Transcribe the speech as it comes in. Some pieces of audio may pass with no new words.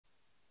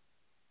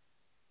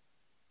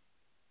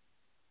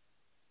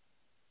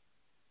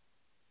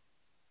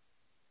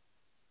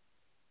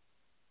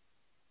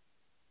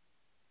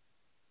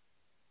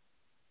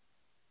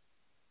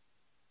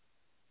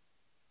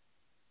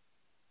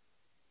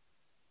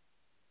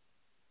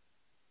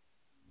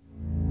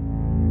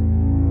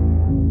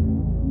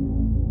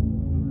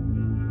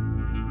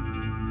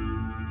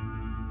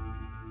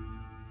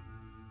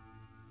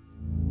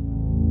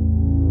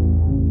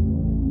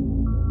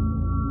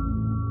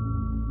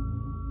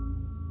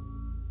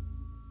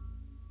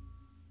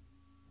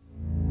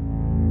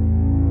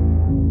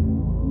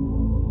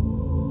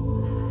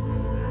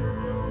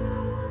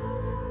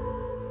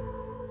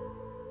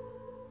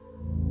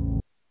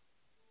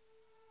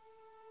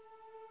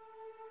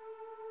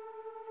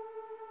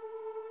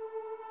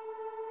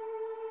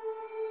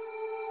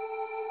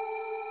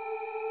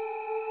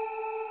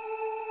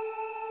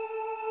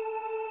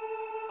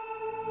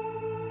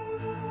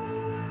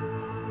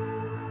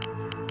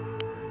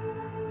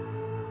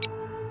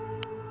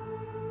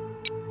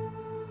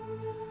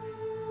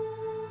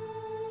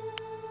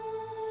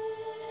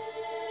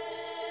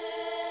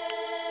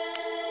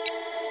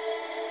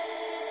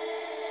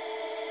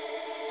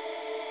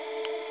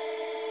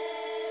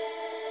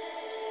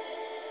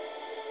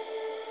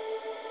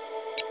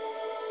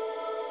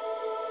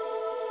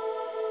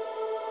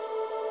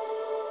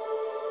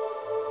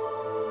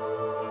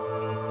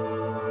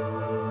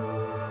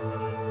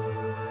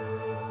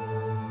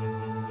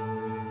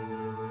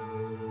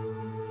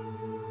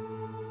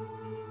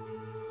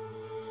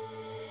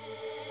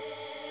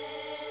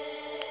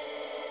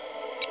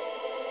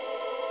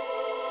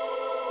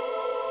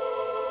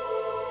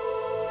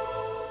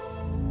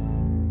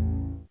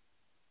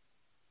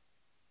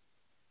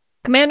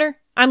Commander,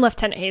 I'm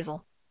Lieutenant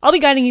Hazel. I'll be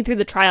guiding you through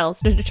the trials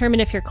to determine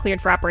if you're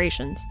cleared for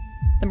operations.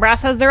 The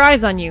brass has their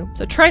eyes on you,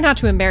 so try not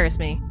to embarrass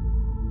me.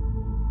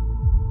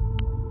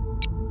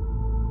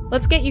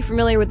 Let's get you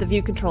familiar with the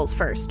view controls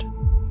first.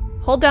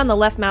 Hold down the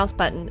left mouse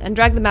button and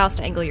drag the mouse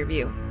to angle your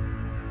view.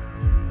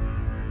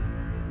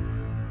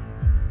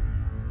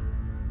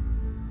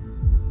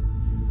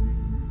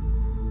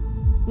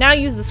 Now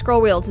use the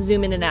scroll wheel to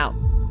zoom in and out.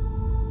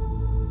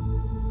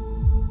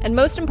 And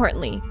most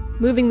importantly,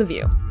 moving the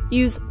view.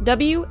 Use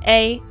W,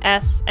 A,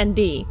 S, and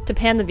D to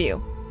pan the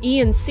view. E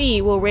and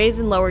C will raise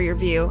and lower your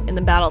view in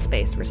the battle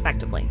space,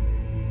 respectively.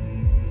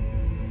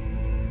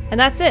 And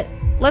that's it.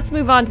 Let's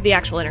move on to the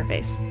actual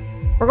interface.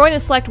 We're going to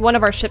select one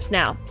of our ships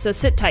now, so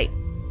sit tight.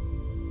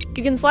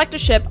 You can select a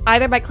ship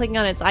either by clicking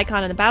on its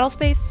icon in the battle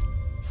space,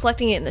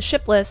 selecting it in the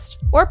ship list,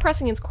 or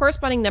pressing its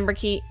corresponding number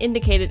key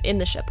indicated in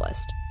the ship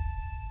list.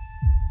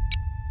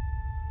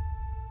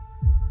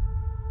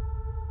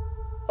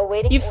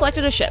 You've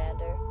selected a ship.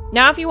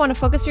 Now if you want to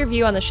focus your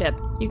view on the ship,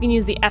 you can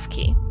use the F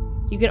key.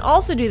 You can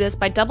also do this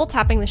by double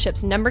tapping the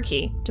ship's number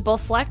key to both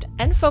select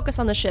and focus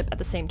on the ship at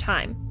the same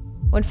time.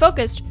 When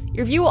focused,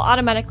 your view will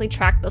automatically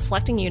track the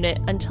selecting unit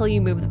until you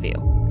move the view.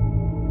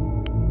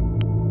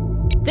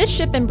 This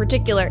ship in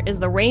particular is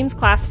the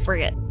Rains-class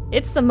frigate.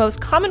 It's the most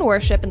common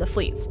warship in the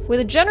fleets, with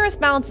a generous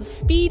balance of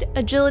speed,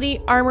 agility,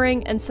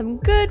 armoring, and some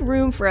good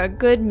room for a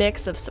good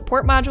mix of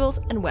support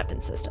modules and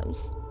weapon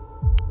systems.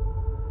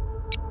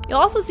 You'll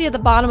also see at the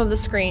bottom of the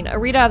screen a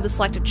readout of the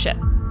selected ship.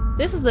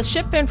 This is the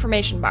ship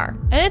information bar,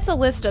 and it's a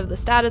list of the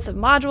status of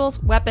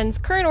modules, weapons,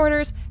 current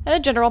orders, and the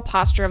general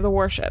posture of the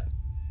warship.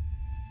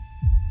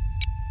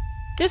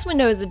 This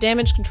window is the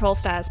damage control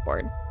status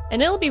board,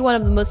 and it'll be one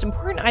of the most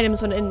important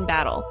items when in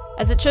battle,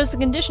 as it shows the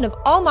condition of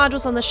all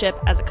modules on the ship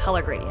as a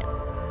color gradient.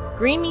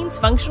 Green means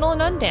functional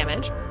and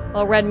undamaged,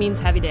 while red means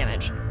heavy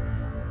damage.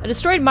 A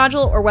destroyed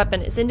module or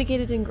weapon is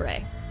indicated in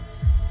gray.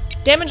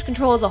 Damage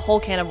control is a whole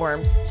can of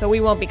worms, so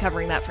we won't be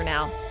covering that for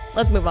now.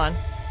 Let's move on.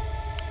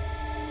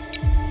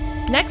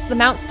 Next, the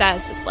mount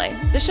status display.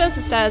 This shows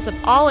the status of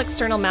all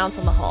external mounts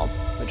on the hull,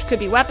 which could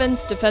be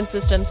weapons, defense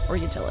systems, or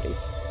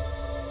utilities.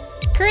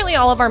 Currently,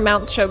 all of our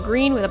mounts show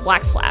green with a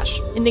black slash,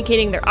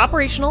 indicating they're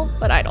operational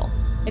but idle.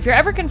 If you're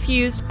ever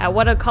confused at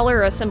what a color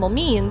or a symbol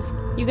means,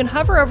 you can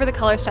hover over the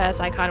color status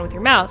icon with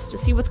your mouse to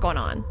see what's going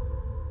on.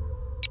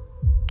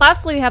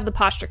 Lastly, we have the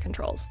posture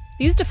controls.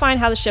 These define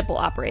how the ship will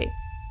operate.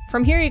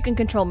 From here you can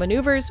control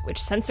maneuvers,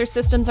 which sensor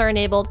systems are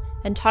enabled,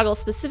 and toggle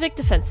specific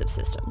defensive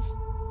systems.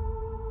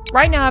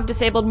 Right now I've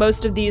disabled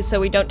most of these so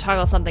we don't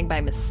toggle something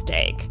by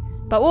mistake,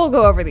 but we'll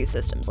go over these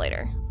systems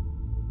later.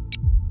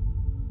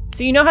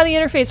 So you know how the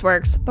interface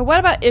works, but what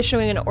about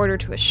issuing an order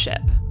to a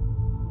ship?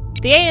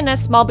 The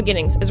ANS Small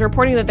Beginnings is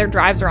reporting that their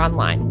drives are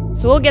online,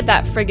 so we'll get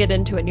that frigate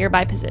into a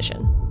nearby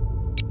position.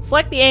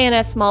 Select the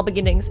ANS Small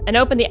Beginnings and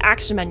open the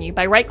action menu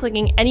by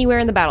right-clicking anywhere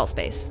in the battle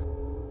space.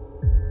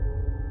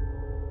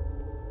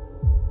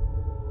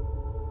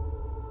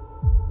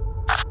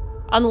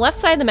 On the left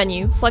side of the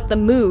menu, select the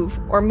Move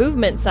or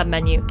Movement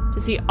submenu to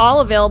see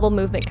all available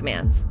movement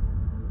commands.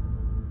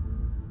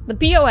 The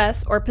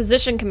POS or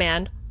Position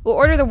command will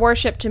order the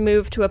warship to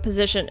move to a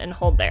position and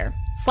hold there.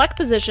 Select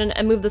Position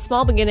and move the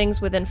Small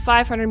Beginnings within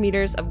 500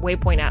 meters of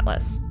Waypoint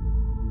Atlas.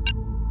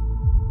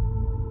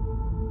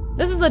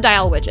 This is the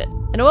dial widget,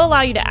 and it will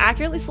allow you to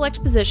accurately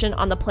select position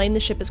on the plane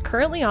the ship is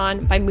currently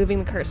on by moving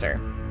the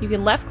cursor. You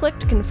can left-click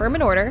to confirm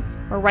an order,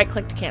 or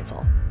right-click to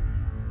cancel.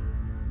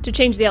 To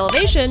change the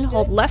elevation,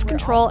 hold left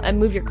control and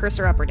move your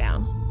cursor up or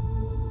down.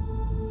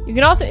 You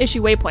can also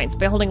issue waypoints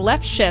by holding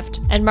left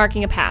shift and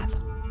marking a path.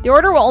 The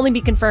order will only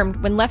be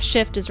confirmed when left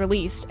shift is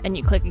released and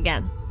you click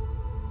again.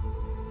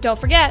 Don't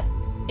forget,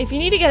 if you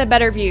need to get a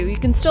better view, you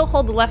can still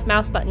hold the left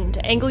mouse button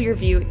to angle your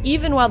view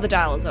even while the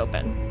dial is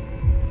open.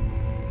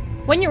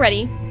 When you're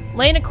ready,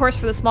 lay in a course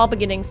for the Small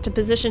Beginnings to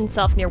position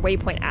itself near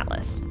Waypoint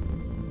Atlas.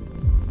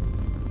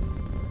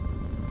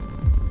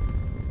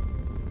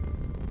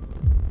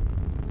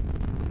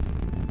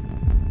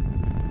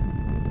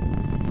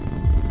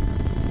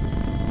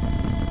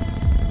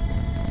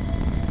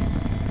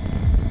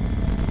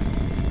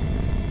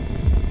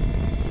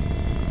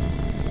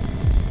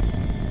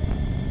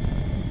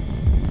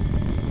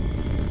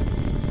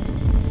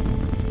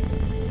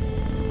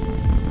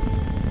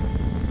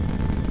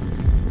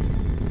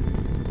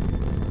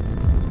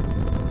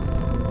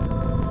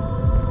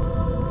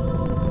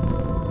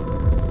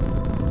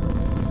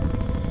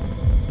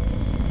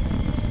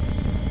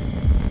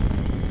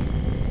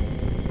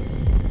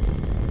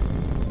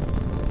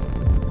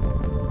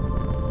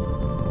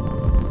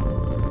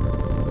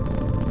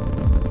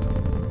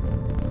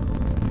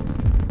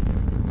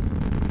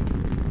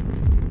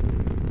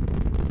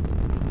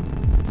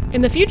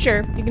 In the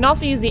future, you can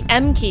also use the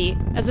M key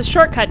as a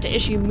shortcut to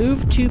issue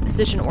Move to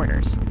Position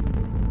orders.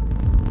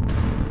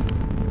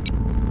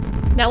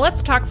 Now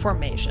let's talk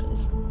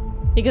formations.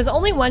 Because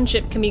only one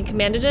ship can be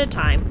commanded at a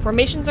time,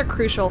 formations are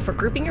crucial for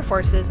grouping your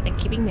forces and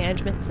keeping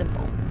management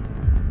simple.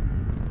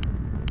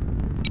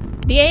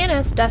 The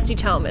ANS Dusty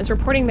Tome is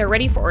reporting they're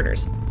ready for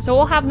orders, so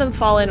we'll have them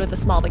fall in with the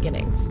Small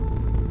Beginnings.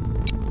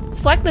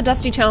 Select the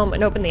Dusty Tome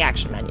and open the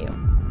Action menu.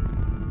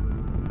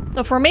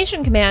 The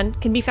Formation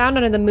command can be found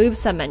under the Move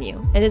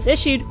submenu and is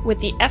issued with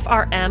the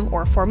FRM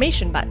or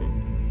Formation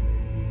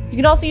button. You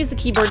can also use the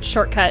keyboard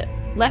shortcut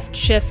Left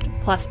Shift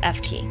plus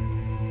F key.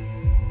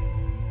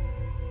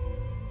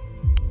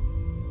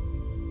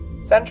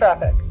 Send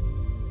traffic.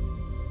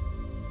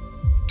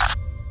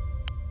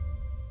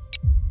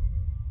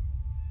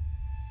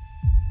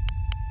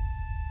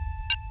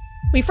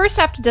 We first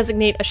have to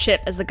designate a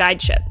ship as the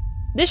guide ship.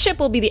 This ship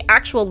will be the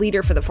actual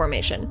leader for the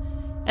formation,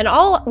 and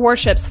all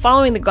warships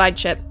following the guide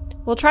ship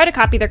will try to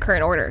copy their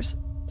current orders.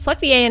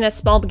 Select the ANS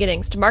Small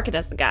Beginnings to mark it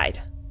as the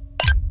guide.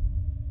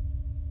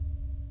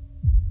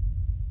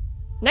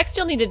 Next,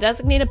 you'll need to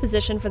designate a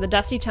position for the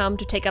Dusty Tome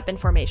to take up in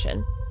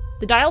formation.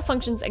 The dial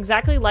functions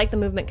exactly like the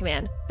movement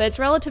command, but it's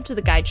relative to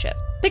the guide ship.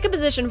 Pick a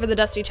position for the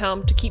Dusty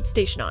Tome to keep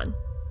station on.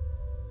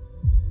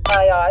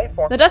 Aye,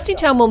 aye. The Dusty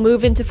Tome will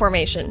move into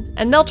formation,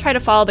 and they'll try to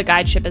follow the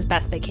guide ship as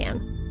best they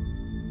can.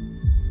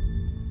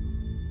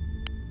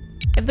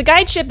 If the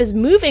guide ship is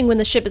moving when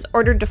the ship is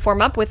ordered to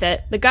form up with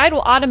it, the guide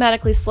will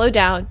automatically slow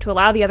down to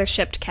allow the other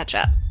ship to catch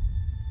up.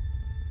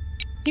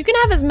 You can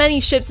have as many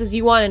ships as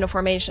you want in a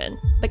formation,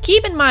 but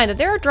keep in mind that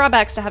there are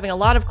drawbacks to having a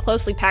lot of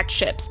closely packed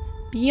ships,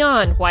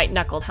 beyond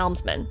white-knuckled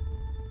helmsmen.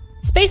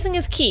 Spacing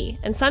is key,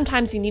 and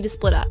sometimes you need to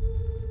split up.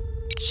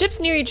 Ships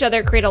near each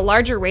other create a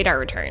larger radar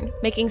return,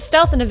 making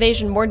stealth and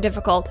evasion more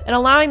difficult and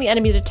allowing the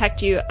enemy to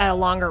detect you at a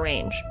longer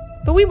range.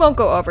 But we won't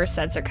go over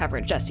sensor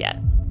coverage just yet.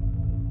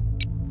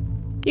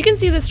 You can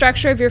see the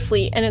structure of your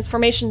fleet and its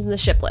formations in the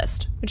ship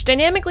list, which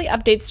dynamically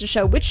updates to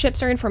show which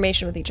ships are in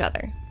formation with each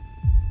other.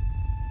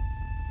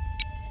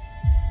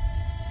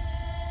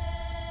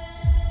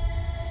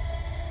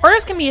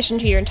 Orders can be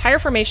issued to your entire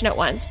formation at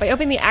once by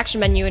opening the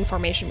Action menu in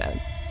Formation mode.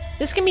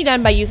 This can be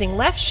done by using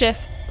Left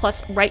Shift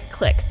plus right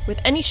click with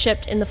any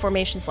ship in the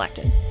formation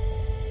selected.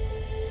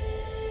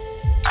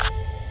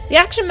 The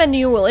Action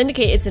menu will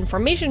indicate it's in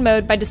Formation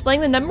mode by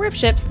displaying the number of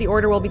ships the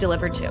order will be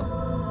delivered to.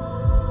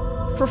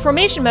 For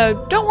Formation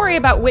mode, don't worry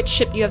about which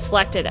ship you have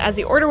selected, as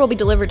the order will be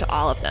delivered to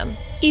all of them.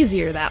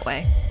 Easier that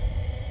way.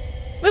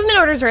 Movement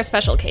orders are a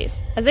special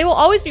case, as they will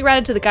always be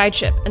routed to the guide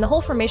ship, and the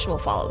whole formation will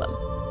follow them.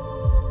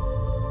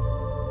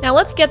 Now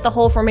let's get the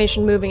whole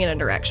formation moving in a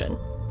direction.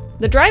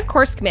 The Drive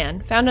Course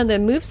command, found in the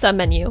Move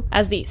submenu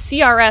as the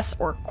CRS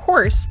or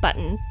Course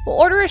button, will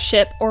order a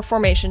ship or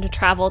formation to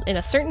travel in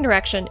a certain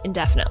direction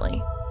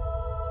indefinitely.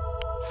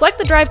 Select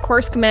the Drive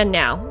Course command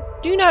now.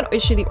 Do not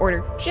issue the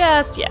order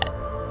just yet.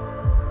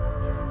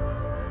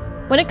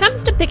 When it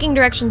comes to picking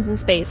directions in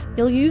space,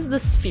 you'll use the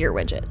Sphere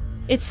widget.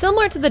 It's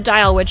similar to the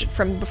Dial widget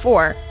from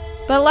before,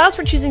 but allows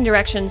for choosing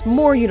directions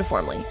more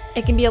uniformly.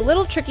 It can be a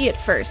little tricky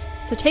at first,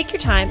 so take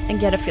your time and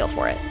get a feel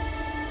for it.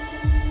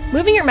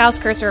 Moving your mouse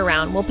cursor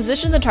around will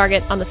position the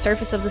target on the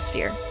surface of the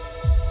sphere.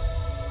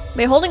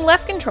 By holding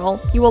left control,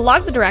 you will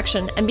log the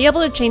direction and be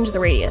able to change the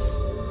radius.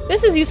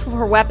 This is useful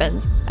for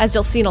weapons, as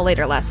you'll see in a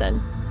later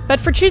lesson, but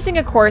for choosing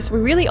a course, we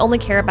really only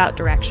care about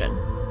direction.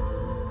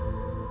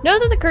 Know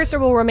that the cursor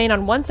will remain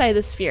on one side of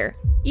the sphere,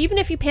 even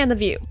if you pan the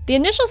view. The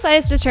initial side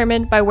is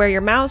determined by where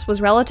your mouse was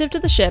relative to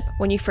the ship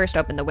when you first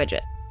opened the widget.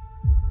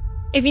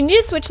 If you need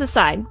to switch the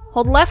side,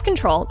 hold left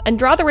control and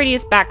draw the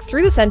radius back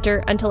through the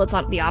center until it's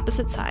on the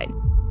opposite side.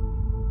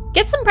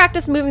 Get some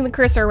practice moving the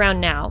cursor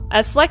around now,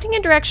 as selecting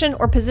a direction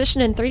or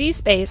position in 3D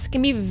space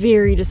can be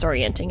very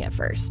disorienting at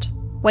first.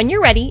 When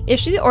you're ready,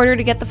 issue the order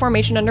to get the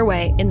formation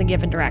underway in the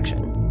given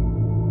direction.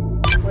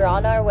 We're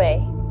on our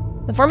way.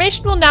 The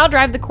formation will now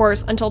drive the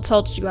course until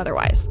told to do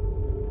otherwise.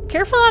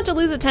 Careful not to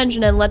lose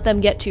attention and let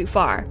them get too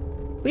far.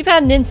 We've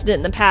had an incident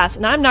in the past,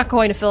 and I'm not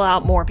going to fill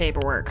out more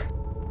paperwork.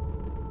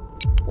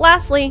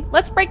 Lastly,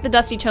 let's break the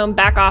Dusty Tome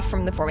back off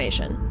from the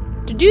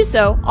formation. To do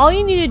so, all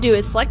you need to do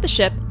is select the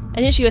ship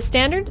and issue a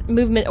standard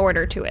movement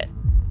order to it.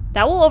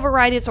 That will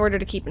override its order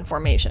to keep in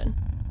formation.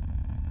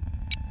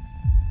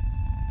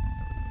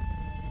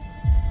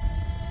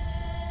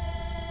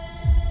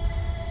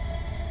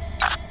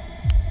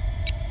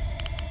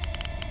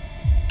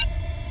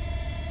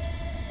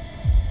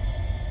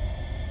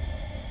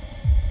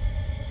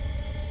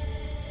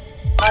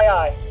 Aye,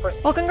 aye.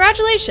 Proceed. Well,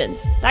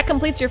 congratulations! That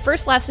completes your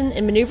first lesson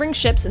in maneuvering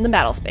ships in the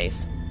battle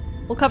space.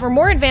 We'll cover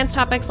more advanced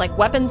topics like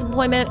weapons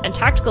employment and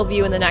tactical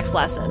view in the next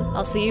lesson.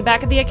 I'll see you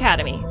back at the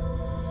Academy.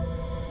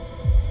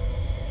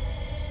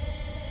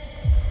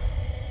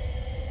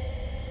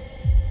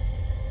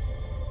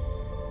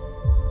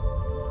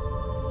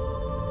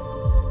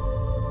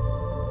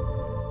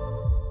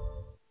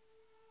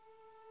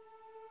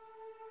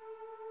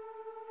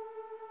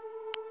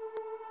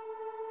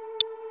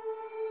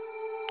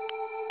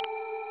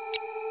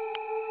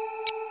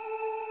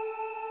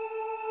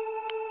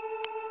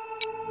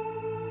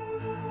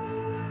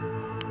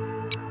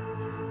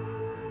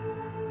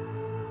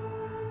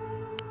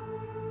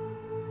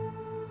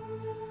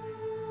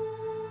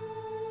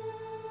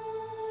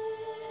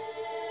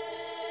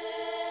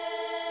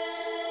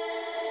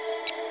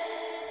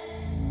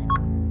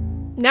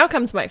 Now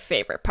comes my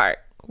favorite part,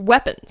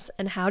 weapons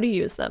and how to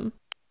use them.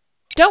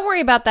 Don't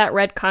worry about that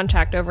red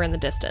contact over in the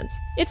distance.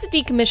 It's a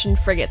decommissioned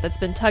frigate that's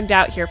been tugged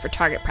out here for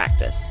target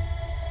practice.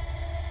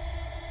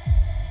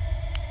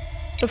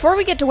 Before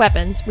we get to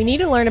weapons, we need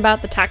to learn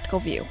about the tactical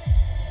view.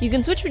 You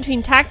can switch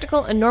between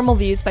tactical and normal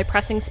views by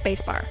pressing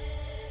spacebar.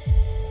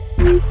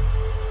 The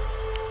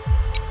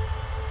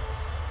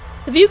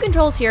view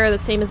controls here are the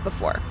same as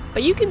before,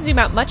 but you can zoom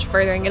out much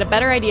further and get a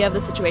better idea of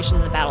the situation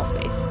in the battle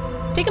space.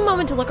 Take a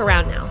moment to look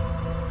around now.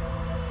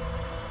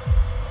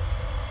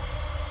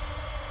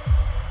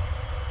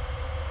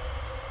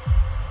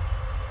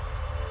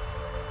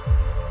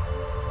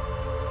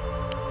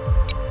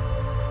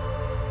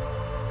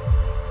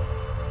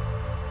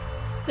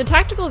 The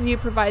tactical view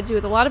provides you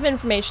with a lot of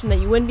information that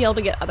you wouldn't be able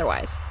to get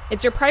otherwise.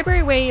 It's your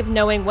primary way of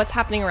knowing what's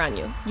happening around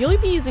you. You'll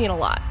be using it a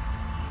lot.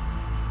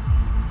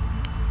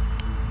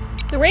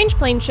 The range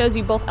plane shows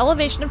you both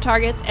elevation of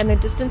targets and their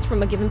distance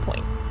from a given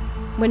point.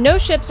 When no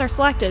ships are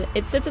selected,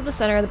 it sits at the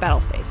center of the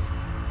battle space.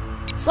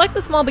 Select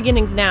the small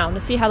beginnings now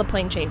to see how the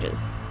plane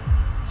changes.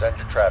 Send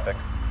your traffic.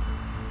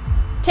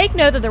 Take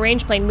note that the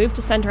range plane moved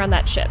to center on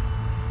that ship.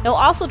 It'll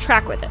also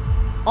track with it.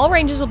 All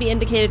ranges will be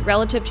indicated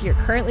relative to your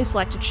currently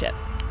selected ship.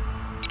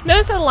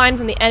 Notice how the line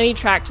from the enemy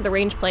track to the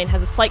range plane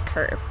has a slight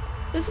curve.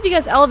 This is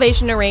because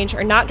elevation and range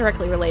are not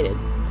directly related,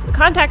 so the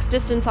contact's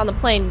distance on the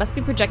plane must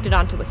be projected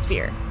onto a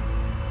sphere.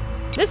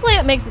 This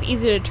layout makes it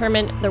easy to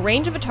determine the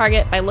range of a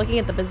target by looking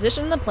at the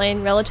position of the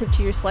plane relative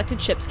to your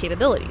selected ship's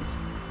capabilities.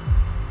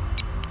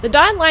 The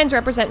dotted lines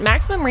represent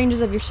maximum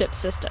ranges of your ship's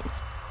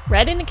systems.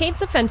 Red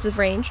indicates offensive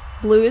range,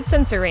 blue is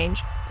sensor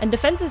range, and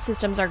defensive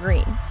systems are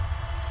green.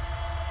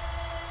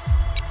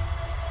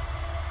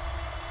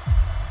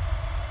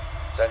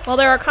 While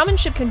there are common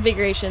ship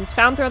configurations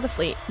found throughout the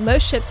fleet,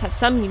 most ships have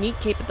some unique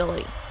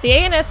capability. The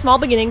ANS Small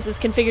Beginnings is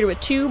configured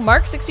with 2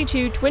 Mark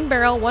 62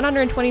 twin-barrel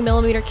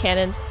 120mm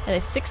cannons and a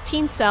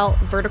 16-cell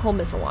vertical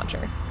missile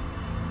launcher.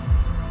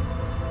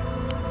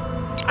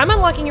 I'm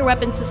unlocking your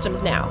weapon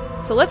systems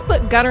now, so let's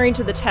put gunnery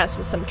to the test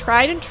with some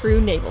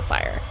tried-and-true naval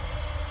fire.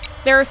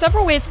 There are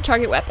several ways to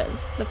target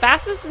weapons. The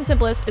fastest and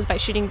simplest is by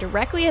shooting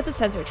directly at the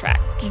sensor track.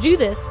 To do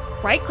this,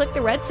 right-click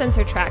the red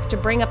sensor track to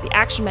bring up the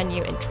action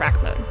menu in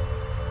track mode.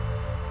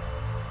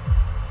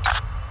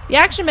 The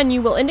action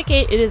menu will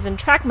indicate it is in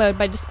track mode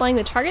by displaying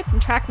the targets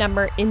and track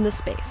number in the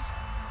space.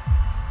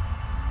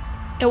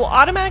 It will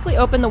automatically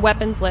open the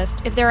weapons list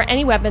if there are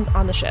any weapons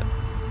on the ship.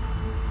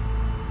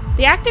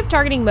 The active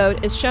targeting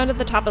mode is shown at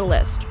the top of the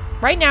list.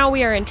 Right now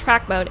we are in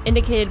track mode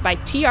indicated by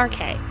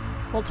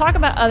TRK. We'll talk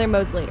about other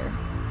modes later.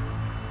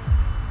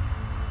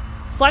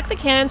 Select the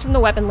cannons from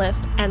the weapon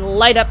list and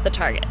light up the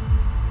target.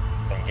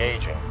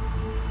 Engaging.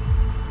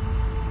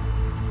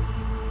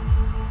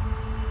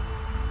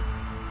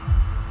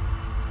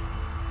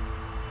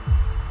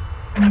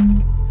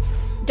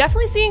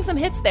 Definitely seeing some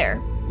hits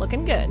there.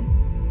 Looking good.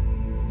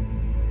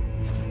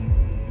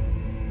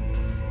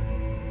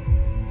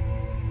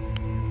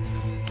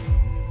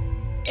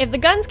 If the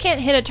guns can't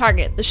hit a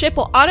target, the ship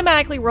will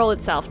automatically roll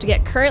itself to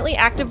get currently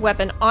active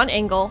weapon on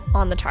angle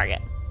on the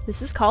target.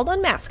 This is called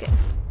unmasking.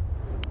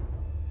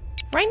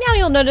 Right now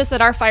you'll notice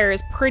that our fire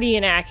is pretty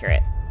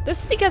inaccurate. This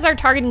is because our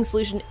targeting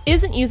solution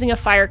isn't using a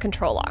fire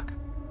control lock.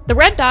 The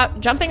red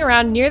dot jumping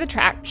around near the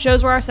track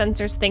shows where our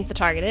sensors think the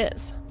target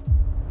is.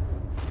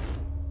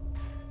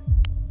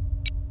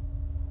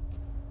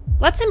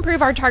 Let's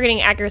improve our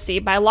targeting accuracy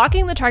by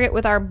locking the target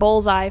with our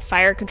bullseye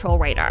fire control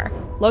radar,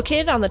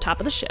 located on the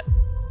top of the ship.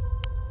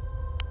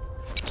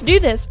 To do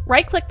this,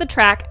 right-click the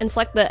track and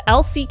select the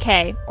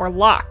LCK, or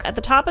lock, at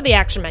the top of the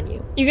action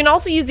menu. You can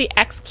also use the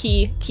X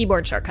key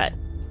keyboard shortcut.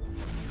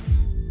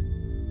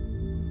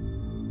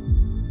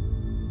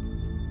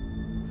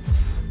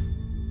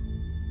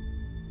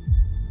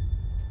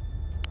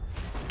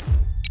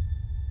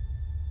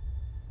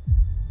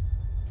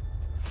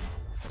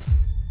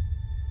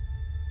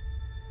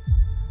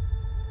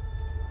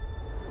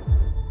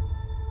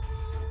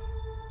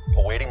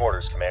 Awaiting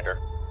orders, Commander.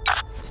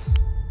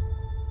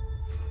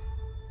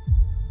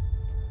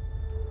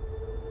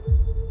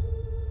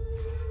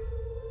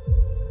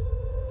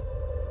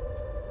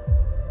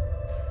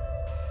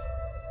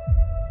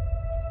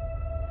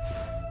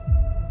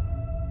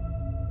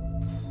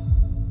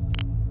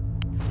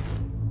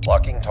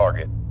 Locking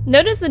target.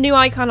 Notice the new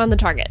icon on the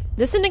target.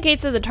 This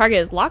indicates that the target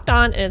is locked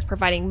on and is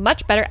providing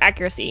much better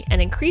accuracy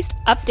and increased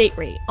update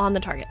rate on the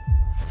target.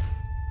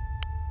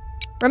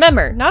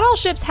 Remember, not all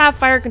ships have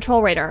fire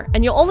control radar,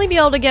 and you'll only be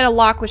able to get a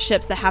lock with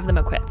ships that have them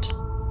equipped.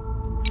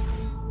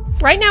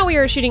 Right now we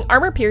are shooting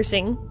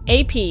armor-piercing,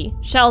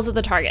 AP, shells at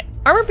the target.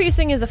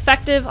 Armor-piercing is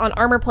effective on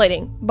armor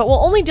plating, but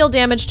will only deal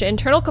damage to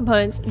internal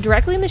components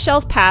directly in the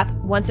shell's path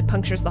once it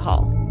punctures the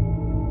hull.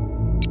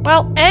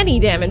 While any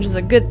damage is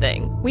a good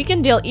thing, we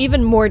can deal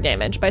even more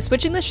damage by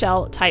switching the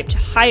shell type to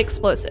high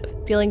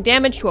explosive, dealing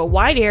damage to a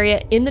wide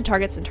area in the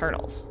target's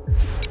internals.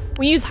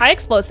 We use high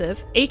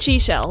explosive, HE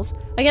shells,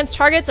 against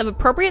targets of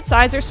appropriate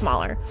size or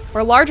smaller,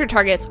 or larger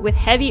targets with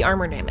heavy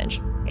armor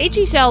damage.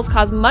 HE shells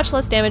cause much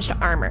less damage to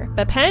armor,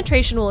 but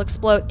penetration will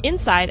explode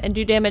inside and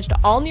do damage to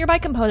all nearby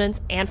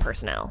components and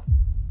personnel.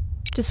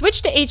 To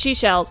switch to HE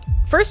shells,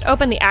 first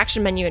open the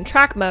action menu in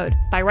track mode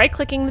by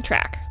right-clicking the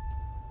track.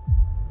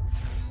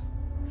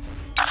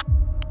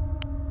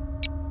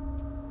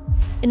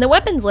 In the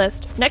weapons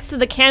list, next to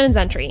the cannons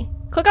entry,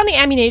 click on the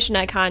ammunition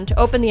icon to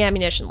open the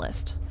ammunition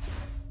list.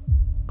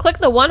 Click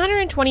the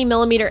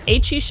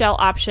 120mm HE shell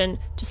option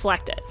to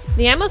select it.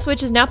 The ammo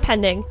switch is now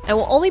pending and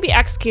will only be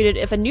executed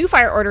if a new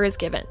fire order is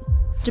given.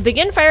 To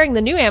begin firing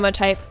the new ammo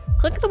type,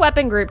 click the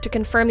weapon group to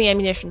confirm the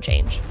ammunition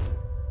change.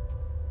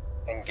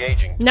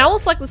 Engaging. Now we'll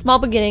select the small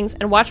beginnings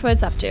and watch what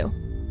it's up to.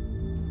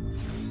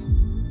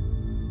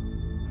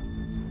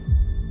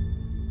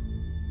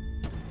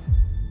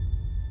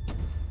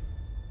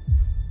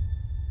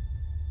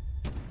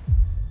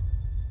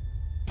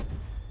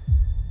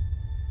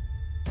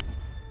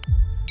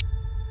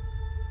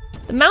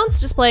 The mounts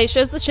display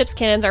shows the ship's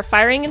cannons are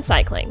firing and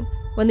cycling.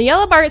 When the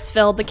yellow bar is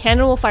filled, the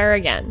cannon will fire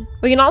again.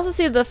 We can also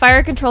see that the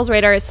fire controls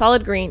radar is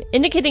solid green,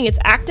 indicating it's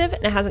active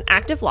and it has an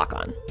active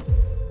lock-on.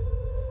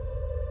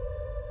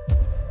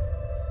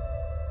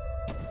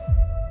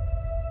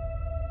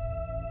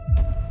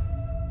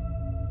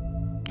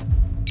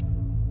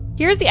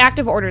 Here's the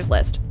active orders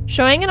list,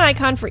 showing an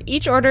icon for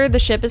each order the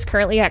ship is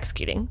currently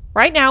executing.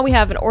 Right now we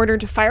have an order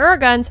to fire our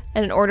guns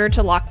and an order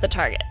to lock the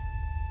target.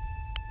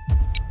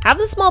 Have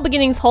the small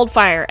beginnings hold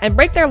fire and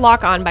break their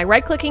lock-on by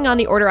right-clicking on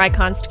the order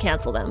icons to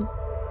cancel them.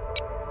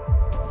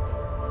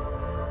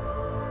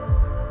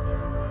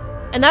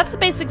 And that's the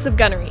basics of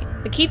gunnery.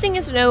 The key thing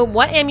is to know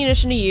what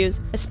ammunition to use,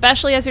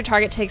 especially as your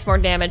target takes more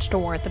damage to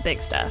warrant the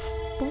big stuff.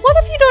 But what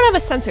if you don't have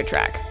a sensor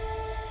track?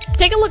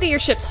 Take a look at your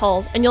ship's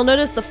hulls and you'll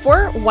notice the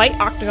 4 white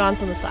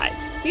octagons on the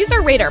sides. These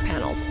are radar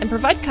panels and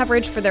provide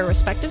coverage for their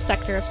respective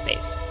sector of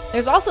space.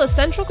 There's also a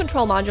central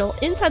control module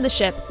inside the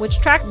ship which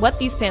track what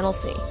these panels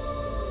see.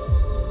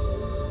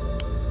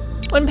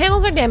 When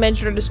panels are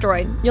damaged or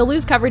destroyed, you'll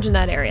lose coverage in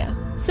that area.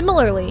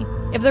 Similarly,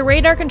 if the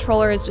radar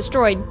controller is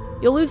destroyed,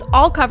 you'll lose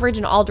all coverage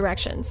in all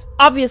directions.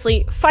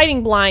 Obviously,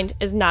 fighting blind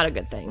is not a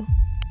good thing.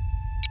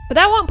 But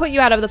that won't put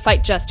you out of the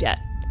fight just yet.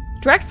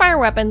 Direct fire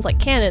weapons like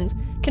cannons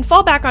can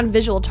fall back on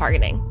visual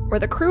targeting, where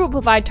the crew will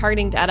provide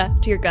targeting data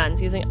to your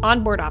guns using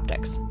onboard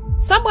optics.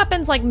 Some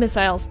weapons like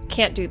missiles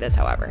can't do this,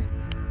 however.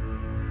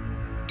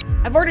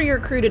 I've ordered your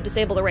crew to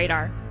disable the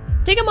radar.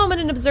 Take a moment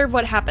and observe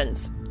what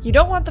happens. You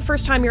don't want the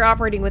first time you're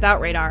operating without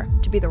radar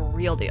to be the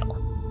real deal.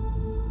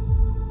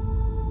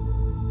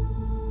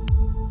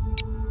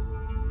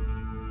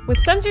 With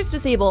sensors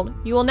disabled,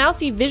 you will now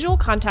see visual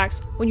contacts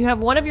when you have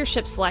one of your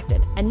ships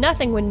selected, and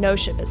nothing when no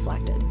ship is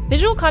selected.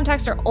 Visual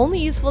contacts are only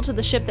useful to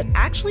the ship that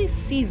actually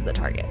sees the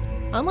target,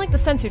 unlike the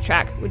sensor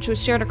track, which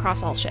was shared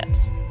across all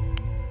ships.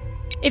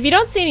 If you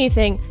don't see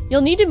anything,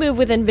 you'll need to move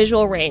within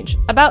visual range,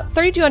 about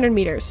 3,200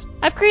 meters.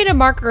 I've created a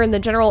marker in the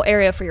general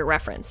area for your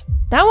reference.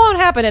 That won't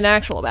happen in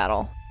actual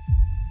battle.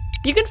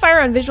 You can fire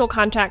on visual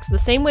contacts the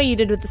same way you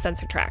did with the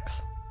sensor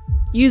tracks.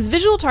 Use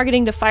visual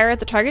targeting to fire at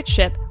the target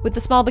ship with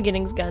the small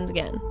beginnings guns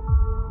again.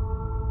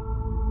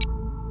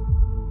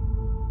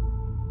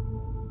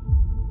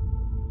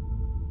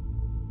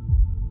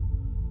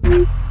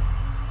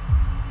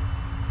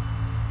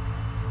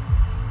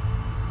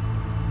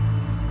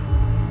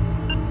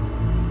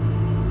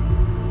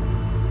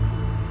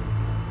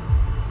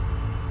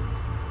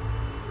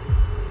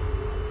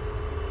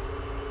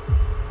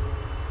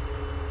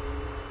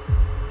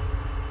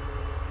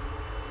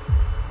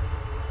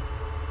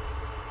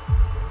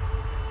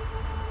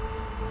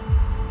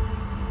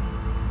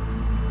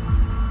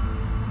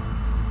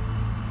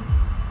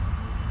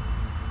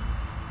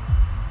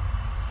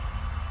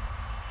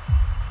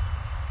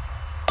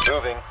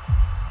 Moving.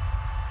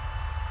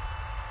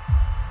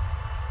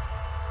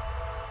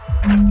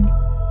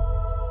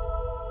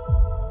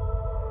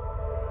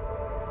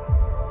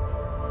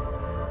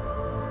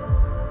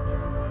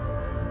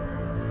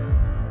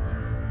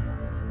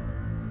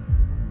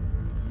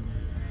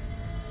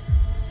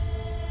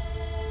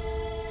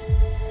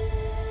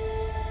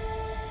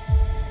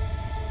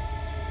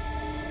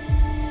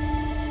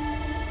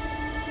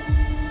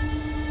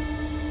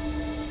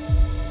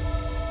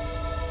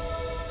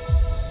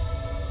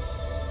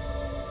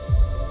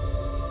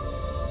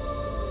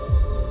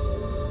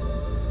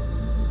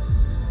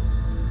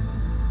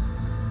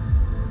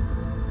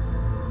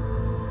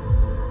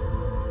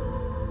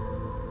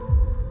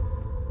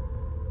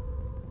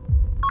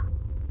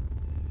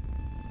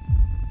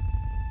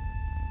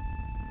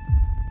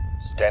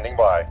 Standing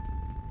by.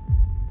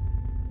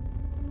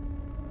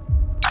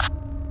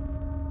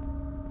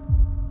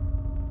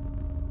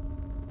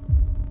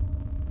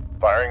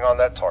 Firing on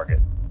that target.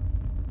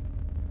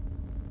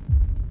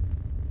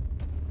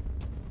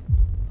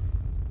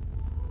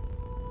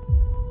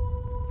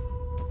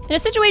 In a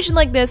situation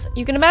like this,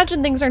 you can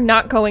imagine things are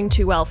not going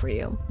too well for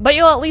you, but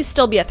you'll at least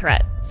still be a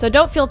threat, so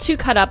don't feel too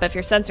cut up if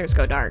your sensors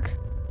go dark.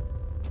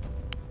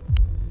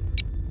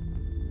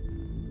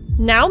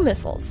 Now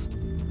missiles.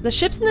 The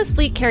ships in this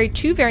fleet carry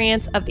 2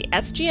 variants of the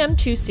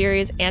SGM-2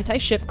 series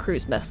anti-ship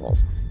cruise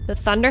missiles, the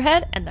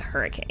Thunderhead and the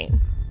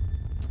Hurricane.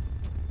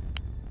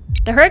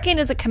 The Hurricane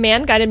is a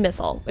command-guided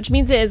missile, which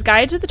means it is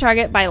guided to the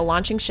target by a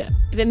launching ship.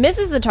 If it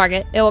misses the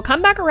target, it will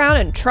come back around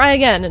and try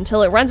again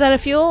until it runs out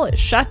of fuel, is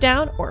shot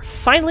down, or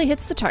finally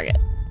hits the target.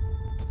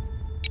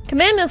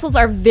 Command missiles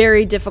are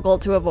very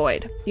difficult to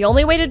avoid. The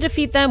only way to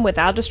defeat them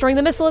without destroying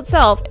the missile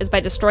itself is by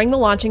destroying the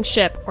launching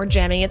ship or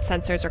jamming its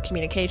sensors or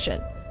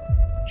communication.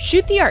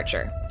 Shoot the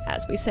archer,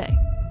 as we say.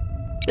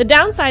 The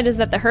downside is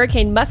that the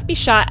Hurricane must be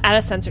shot at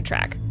a sensor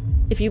track.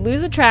 If you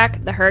lose a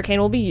track, the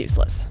Hurricane will be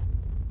useless.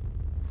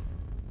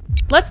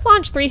 Let's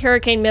launch 3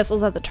 Hurricane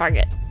missiles at the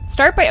target.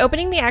 Start by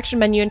opening the action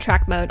menu in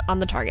track mode on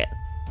the target.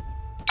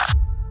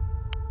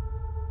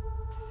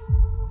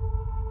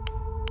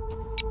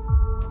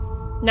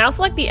 Now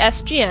select the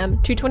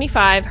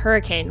SGM-225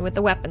 Hurricane with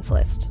the weapons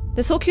list.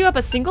 This will queue up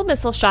a single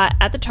missile shot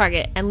at the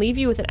target and leave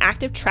you with an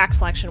active track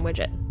selection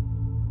widget.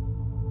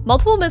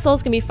 Multiple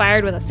missiles can be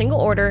fired with a single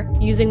order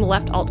using the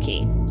left Alt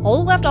key.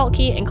 Hold the left Alt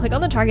key and click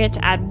on the target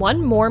to add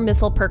 1 more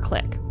missile per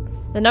click.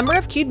 The number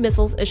of queued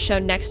missiles is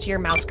shown next to your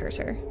mouse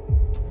cursor.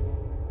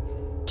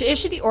 To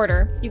issue the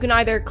order, you can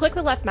either click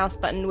the left mouse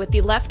button with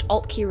the left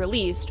Alt key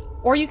released,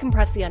 or you can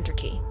press the Enter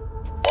key.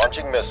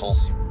 Launching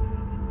missiles.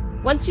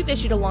 Once you've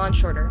issued a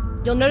launch order,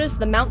 you'll notice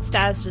the mount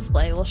status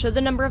display will show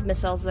the number of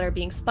missiles that are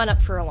being spun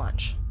up for a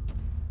launch.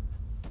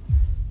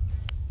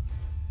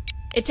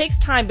 It takes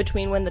time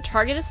between when the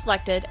target is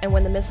selected and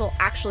when the missile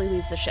actually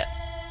leaves the ship.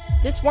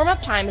 This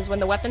warm-up time is when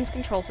the weapons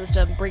control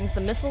system brings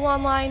the missile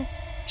online,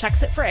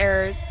 checks it for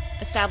errors,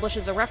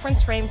 establishes a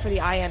reference frame for the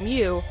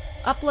IMU,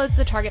 uploads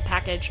the target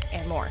package,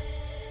 and more.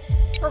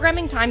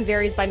 Programming time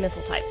varies by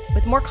missile type,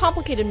 with more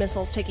complicated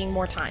missiles taking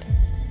more time.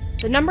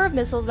 The number of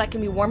missiles that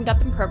can be warmed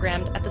up and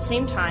programmed at the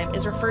same time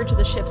is referred to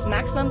the ship's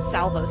maximum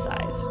salvo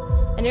size,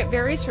 and it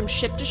varies from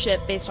ship to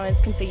ship based on its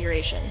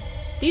configuration.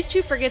 These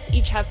 2 frigates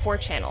each have 4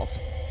 channels,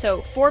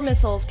 so 4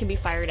 missiles can be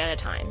fired at a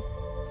time.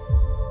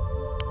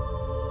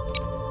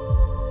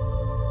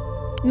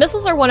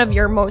 Missiles are one of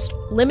your most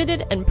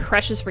limited and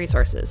precious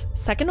resources,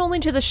 second only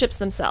to the ships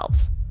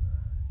themselves.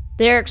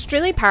 They are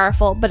extremely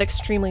powerful, but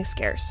extremely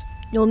scarce.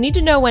 You'll need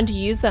to know when to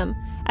use them,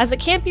 as it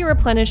can't be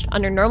replenished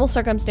under normal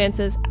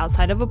circumstances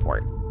outside of a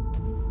port.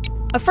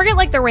 A frigate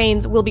like the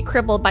Rains will be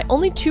crippled by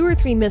only 2 or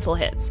 3 missile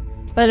hits,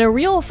 but in a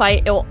real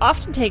fight it will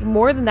often take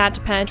more than that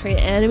to penetrate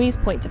an enemy's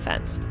point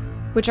defense,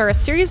 which are a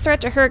serious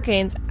threat to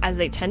Hurricanes as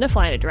they tend to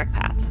fly in a direct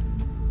path.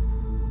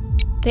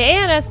 The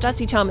ANS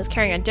Dusty Tome is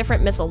carrying a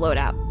different missile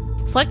loadout.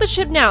 Select the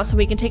ship now so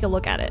we can take a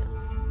look at it.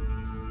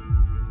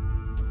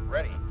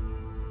 Ready.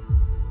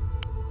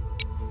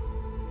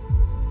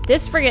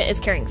 This frigate is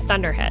carrying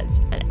Thunderheads,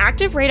 an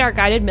active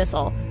radar-guided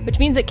missile, which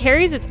means it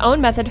carries its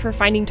own method for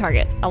finding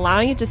targets,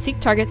 allowing it to seek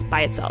targets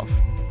by itself.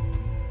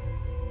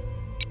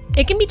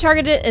 It can be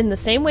targeted in the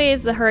same way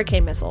as the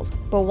Hurricane missiles,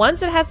 but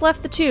once it has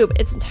left the tube,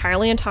 it's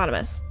entirely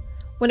autonomous.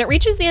 When it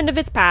reaches the end of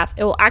its path,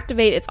 it will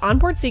activate its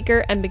onboard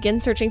seeker and begin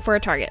searching for a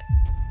target.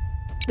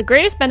 The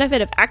greatest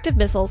benefit of active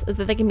missiles is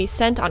that they can be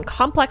sent on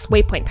complex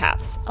waypoint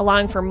paths,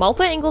 allowing for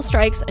multi-angle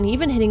strikes and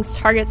even hitting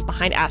targets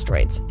behind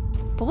asteroids.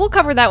 But we'll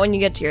cover that when you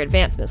get to your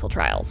advanced missile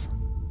trials.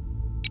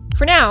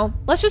 For now,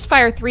 let's just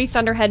fire 3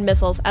 Thunderhead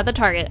missiles at the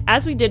target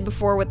as we did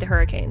before with the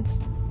Hurricanes.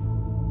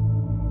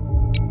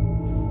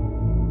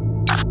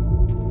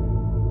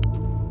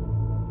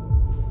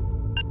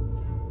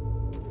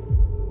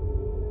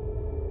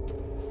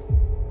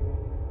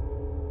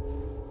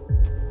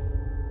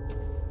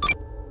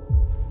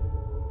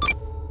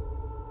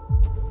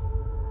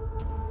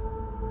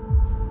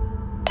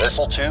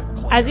 Missile tube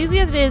clear. As easy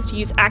as it is to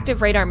use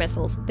active radar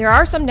missiles, there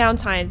are some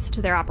downsides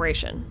to their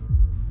operation.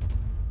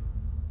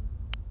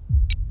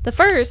 The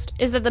first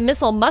is that the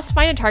missile must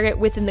find a target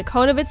within the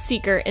cone of its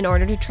seeker in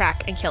order to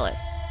track and kill it.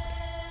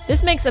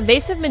 This makes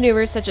evasive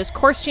maneuvers such as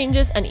course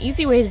changes an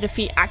easy way to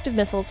defeat active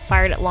missiles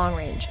fired at long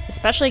range,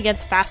 especially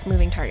against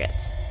fast-moving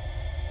targets.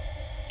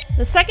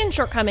 The second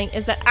shortcoming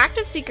is that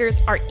active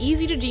seekers are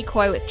easy to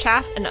decoy with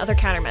chaff and other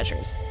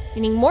countermeasures,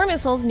 meaning more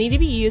missiles need to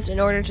be used in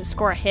order to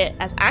score a hit,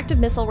 as active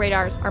missile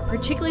radars are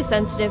particularly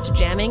sensitive to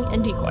jamming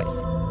and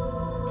decoys.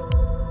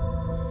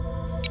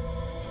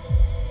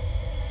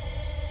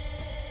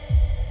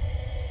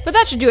 But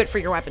that should do it for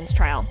your weapons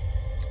trial.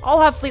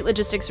 I'll have Fleet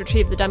Logistics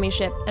retrieve the dummy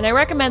ship, and I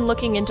recommend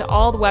looking into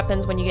all the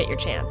weapons when you get your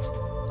chance.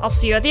 I'll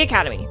see you at the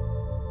Academy.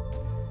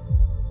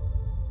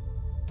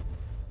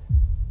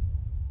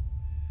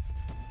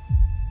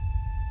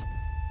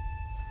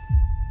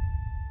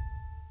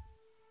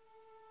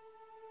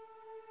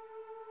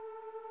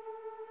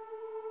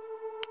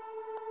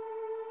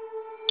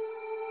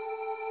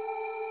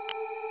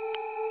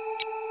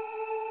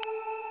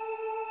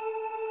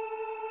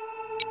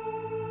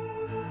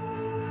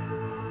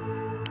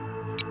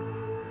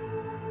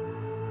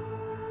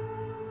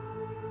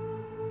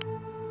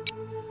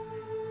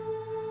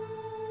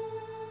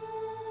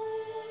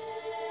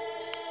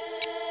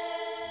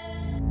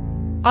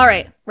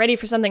 Alright, ready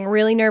for something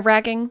really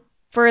nerve-wracking?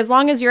 For as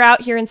long as you're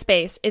out here in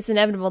space, it's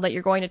inevitable that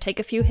you're going to take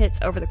a few hits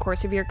over the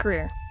course of your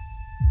career.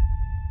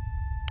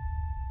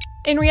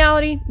 In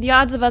reality, the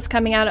odds of us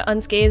coming out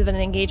unscathed of an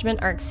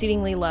engagement are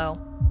exceedingly low.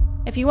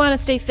 If you want to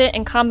stay fit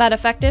and combat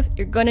effective,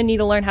 you're going to need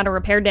to learn how to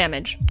repair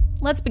damage.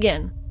 Let's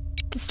begin.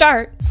 To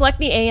start, select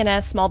the A and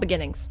S Small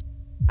Beginnings.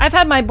 I've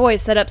had my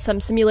boys set up some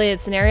simulated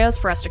scenarios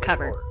for us to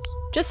cover.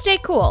 Just stay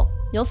cool.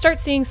 You'll start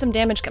seeing some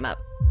damage come up.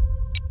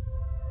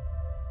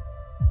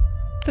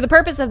 For the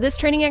purpose of this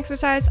training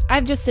exercise,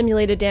 I've just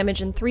simulated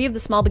damage in 3 of the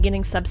Small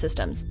Beginnings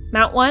subsystems: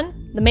 Mount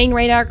 1, the main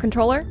radar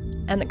controller,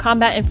 and the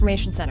Combat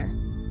Information Center.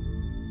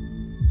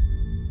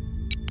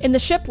 In the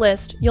ship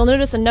list, you'll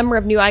notice a number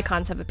of new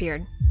icons have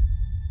appeared.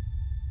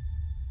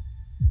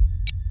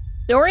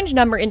 The orange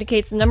number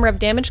indicates the number of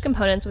damaged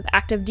components with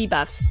active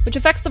debuffs, which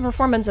affects the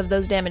performance of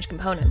those damaged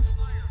components.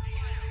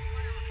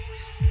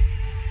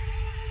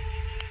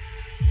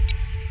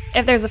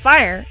 If there's a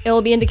fire, it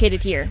will be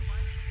indicated here.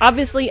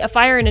 Obviously, a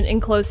fire in an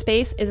enclosed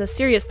space is a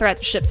serious threat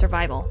to ship's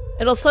survival.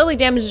 It'll slowly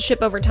damage the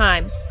ship over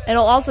time, and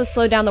it'll also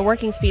slow down the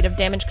working speed of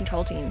damage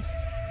control teams.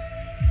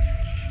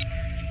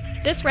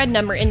 This red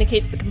number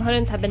indicates the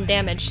components have been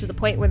damaged to the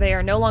point where they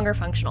are no longer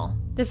functional.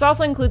 This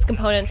also includes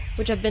components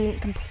which have been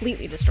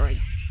completely destroyed.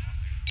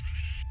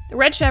 The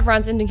red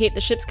chevrons indicate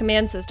the ship's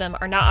command system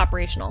are not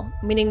operational,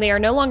 meaning they are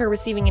no longer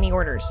receiving any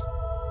orders.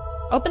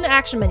 Open the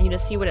action menu to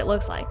see what it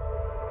looks like.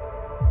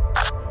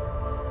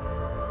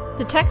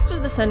 The text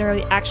at the center of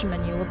the action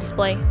menu will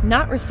display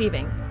 "Not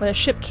Receiving" when a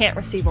ship can't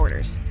receive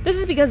orders. This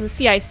is because the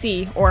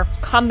CIC, or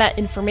Combat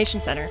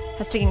Information Center,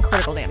 has taken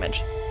critical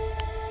damage.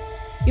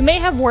 You may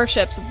have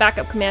warships with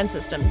backup command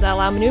systems that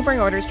allow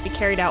maneuvering orders to be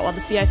carried out while the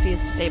CIC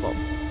is disabled.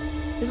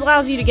 This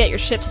allows you to get your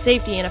ship to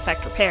safety and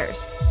effect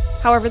repairs.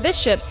 However, this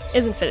ship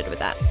isn't fitted with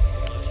that.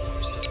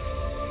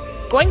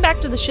 Going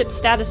back to the ship's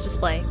status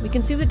display, we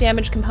can see the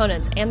damaged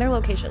components and their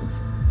locations.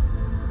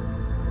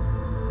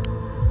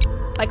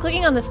 By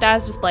clicking on the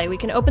status display, we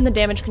can open the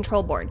damage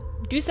control board.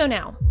 Do so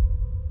now.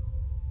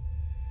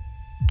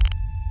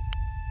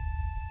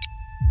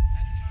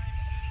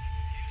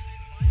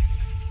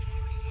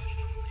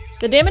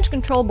 The damage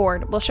control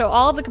board will show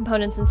all of the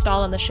components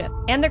installed on the ship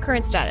and their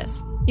current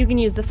status. You can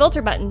use the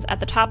filter buttons at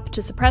the top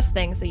to suppress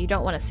things that you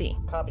don't want to see.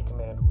 Copy,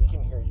 Command. We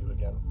can hear you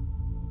again.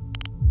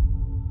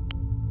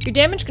 Your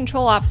damage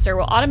control officer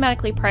will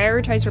automatically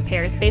prioritize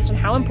repairs based on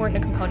how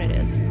important a component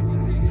is.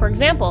 For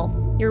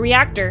example, your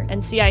reactor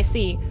and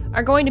CIC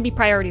are going to be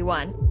priority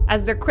 1,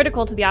 as they're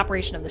critical to the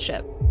operation of the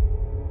ship.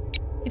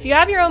 If you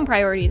have your own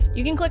priorities,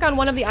 you can click on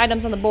one of the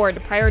items on the board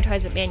to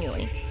prioritize it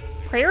manually.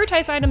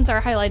 Prioritized items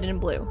are highlighted in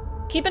blue.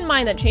 Keep in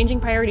mind that changing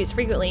priorities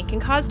frequently can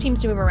cause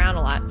teams to move around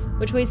a lot,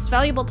 which wastes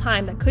valuable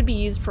time that could be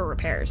used for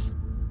repairs.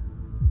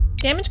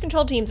 Damage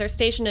control teams are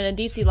stationed in a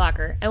DC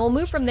locker and will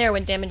move from there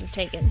when damage is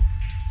taken.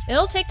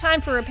 It'll take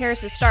time for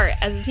repairs to start,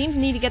 as the teams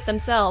need to get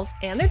themselves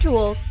and their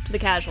tools to the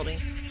casualty.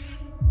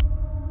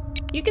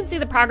 You can see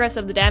the progress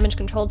of the damage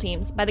control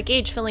teams by the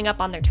gauge filling up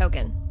on their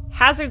token.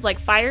 Hazards like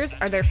fires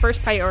are their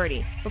first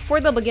priority,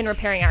 before they'll begin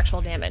repairing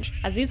actual damage,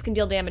 as these can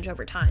deal damage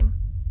over time.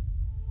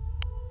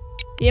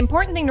 The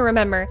important thing to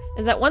remember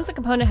is that once a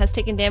component has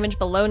taken damage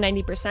below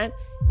 90%,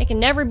 it can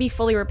never be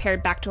fully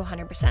repaired back to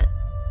 100%.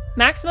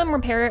 Maximum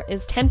repair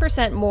is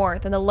 10% more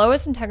than the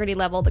lowest integrity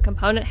level the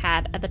component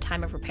had at the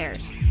time of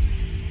repairs.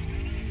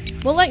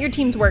 We'll let your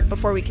teams work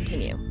before we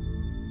continue.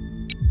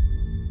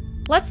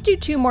 Let's do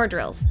 2 more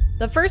drills.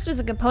 The first is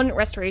a component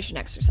restoration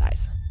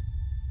exercise.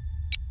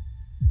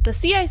 The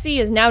CIC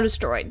is now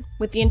destroyed,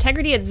 with the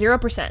integrity at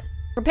 0%.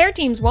 Repair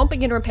teams won't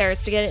begin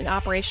repairs to get it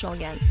operational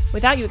again,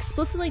 without you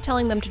explicitly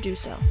telling them to do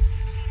so.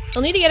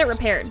 You'll need to get it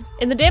repaired.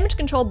 In the damage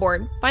control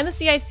board, find the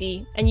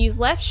CIC and use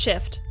left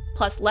shift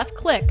plus left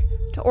click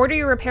to order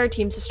your repair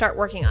teams to start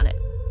working on it.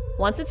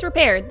 Once it's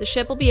repaired, the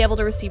ship will be able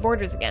to receive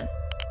orders again.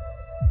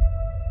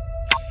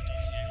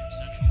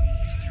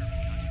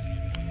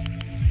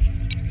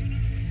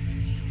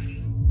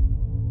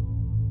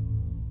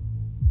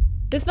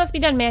 This must be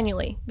done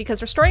manually,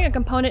 because restoring a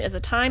component is a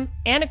time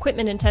and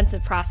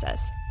equipment-intensive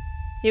process.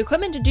 The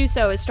equipment to do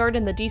so is stored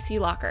in the DC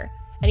locker,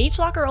 and each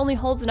locker only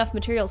holds enough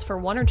materials for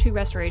 1 or 2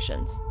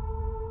 restorations.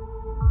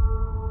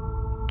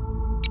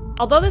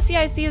 Although the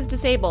CIC is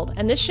disabled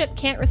and this ship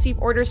can't receive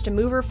orders to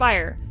move or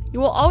fire, you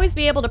will always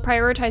be able to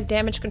prioritize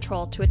damage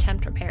control to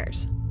attempt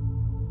repairs.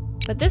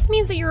 But this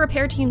means that your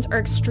repair teams are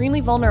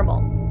extremely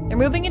vulnerable. They're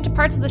moving into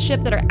parts of the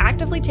ship that are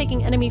actively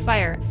taking enemy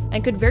fire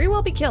and could very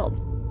well be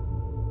killed.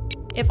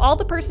 If all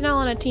the personnel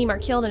on a team are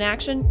killed in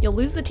action, you'll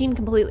lose the team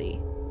completely.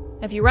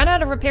 If you run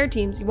out of repair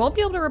teams, you won't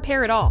be able to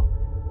repair at all.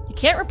 You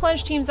can't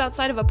replenish teams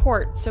outside of a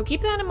port, so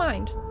keep that in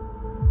mind.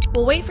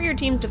 We'll wait for your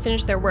teams to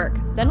finish their work,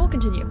 then we'll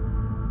continue.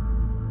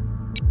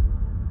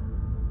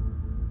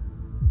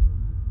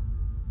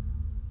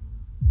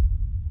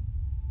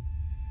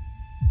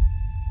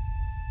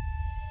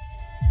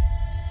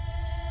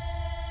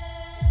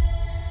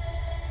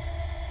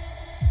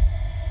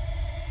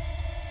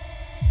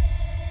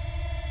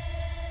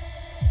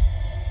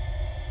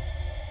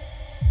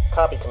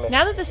 Copy, Command.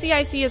 Now that the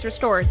CIC is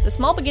restored, the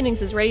Small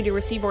Beginnings is ready to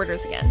receive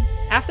orders again.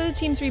 After the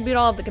teams reboot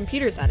all of the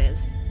computers, that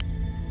is.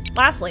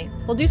 Lastly,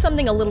 we'll do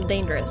something a little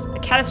dangerous, a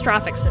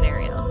catastrophic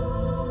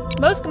scenario.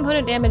 Most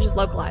component damage is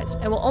localized,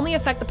 and will only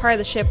affect the part of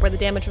the ship where the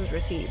damage was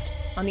received.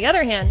 On the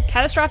other hand,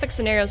 catastrophic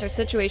scenarios are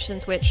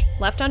situations which,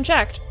 left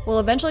unchecked, will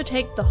eventually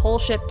take the whole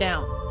ship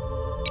down.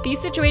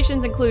 These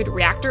situations include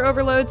reactor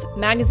overloads,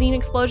 magazine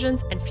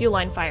explosions, and fuel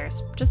line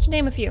fires, just to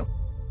name a few.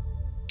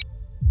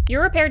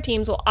 Your repair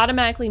teams will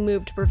automatically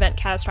move to prevent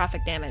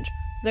catastrophic damage,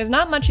 so there's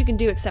not much you can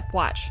do except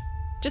watch.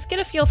 Just get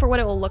a feel for what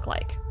it will look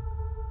like.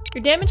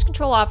 Your damage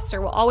control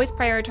officer will always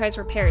prioritize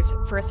repairs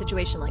for a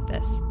situation like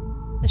this.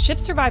 The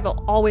ship's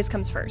survival always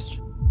comes first.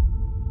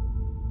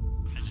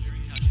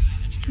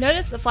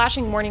 Notice the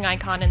flashing warning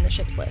icon in the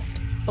ship's list.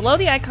 Below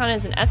the icon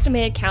is an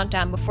estimated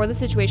countdown before the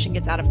situation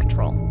gets out of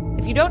control.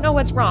 If you don't know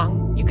what's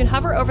wrong, you can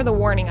hover over the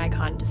warning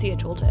icon to see a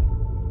tooltip.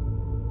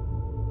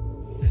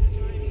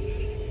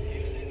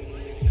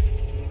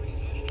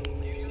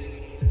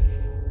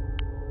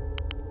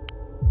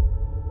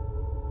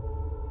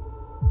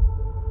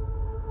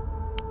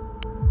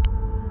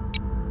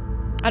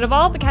 Out of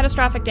all of the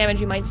catastrophic damage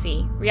you might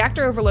see,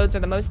 reactor overloads are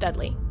the most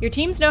deadly. Your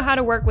teams know how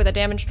to work with a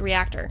damaged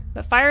reactor,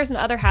 but fires and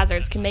other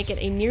hazards can make it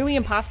a nearly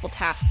impossible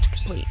task to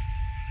complete.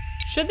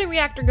 Should the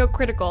reactor go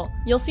critical,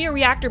 you'll see a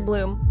reactor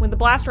bloom with a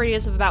blast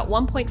radius of about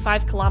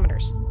 1.5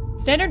 kilometers.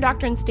 Standard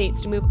doctrine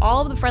states to move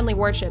all of the friendly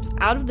warships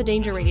out of the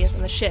danger radius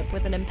of the ship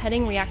with an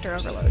impending reactor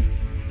overload.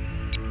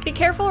 Be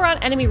careful around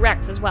enemy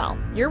wrecks as well.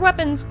 Your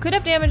weapons could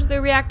have damaged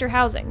the reactor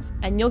housings,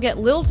 and you'll get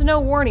little to no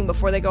warning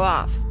before they go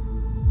off.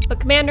 But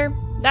Commander,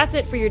 that's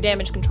it for your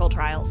damage control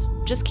trials.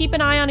 Just keep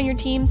an eye on your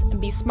teams and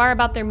be smart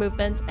about their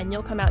movements, and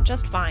you'll come out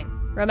just fine.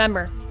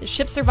 Remember, the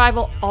ship's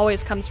survival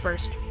always comes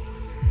first.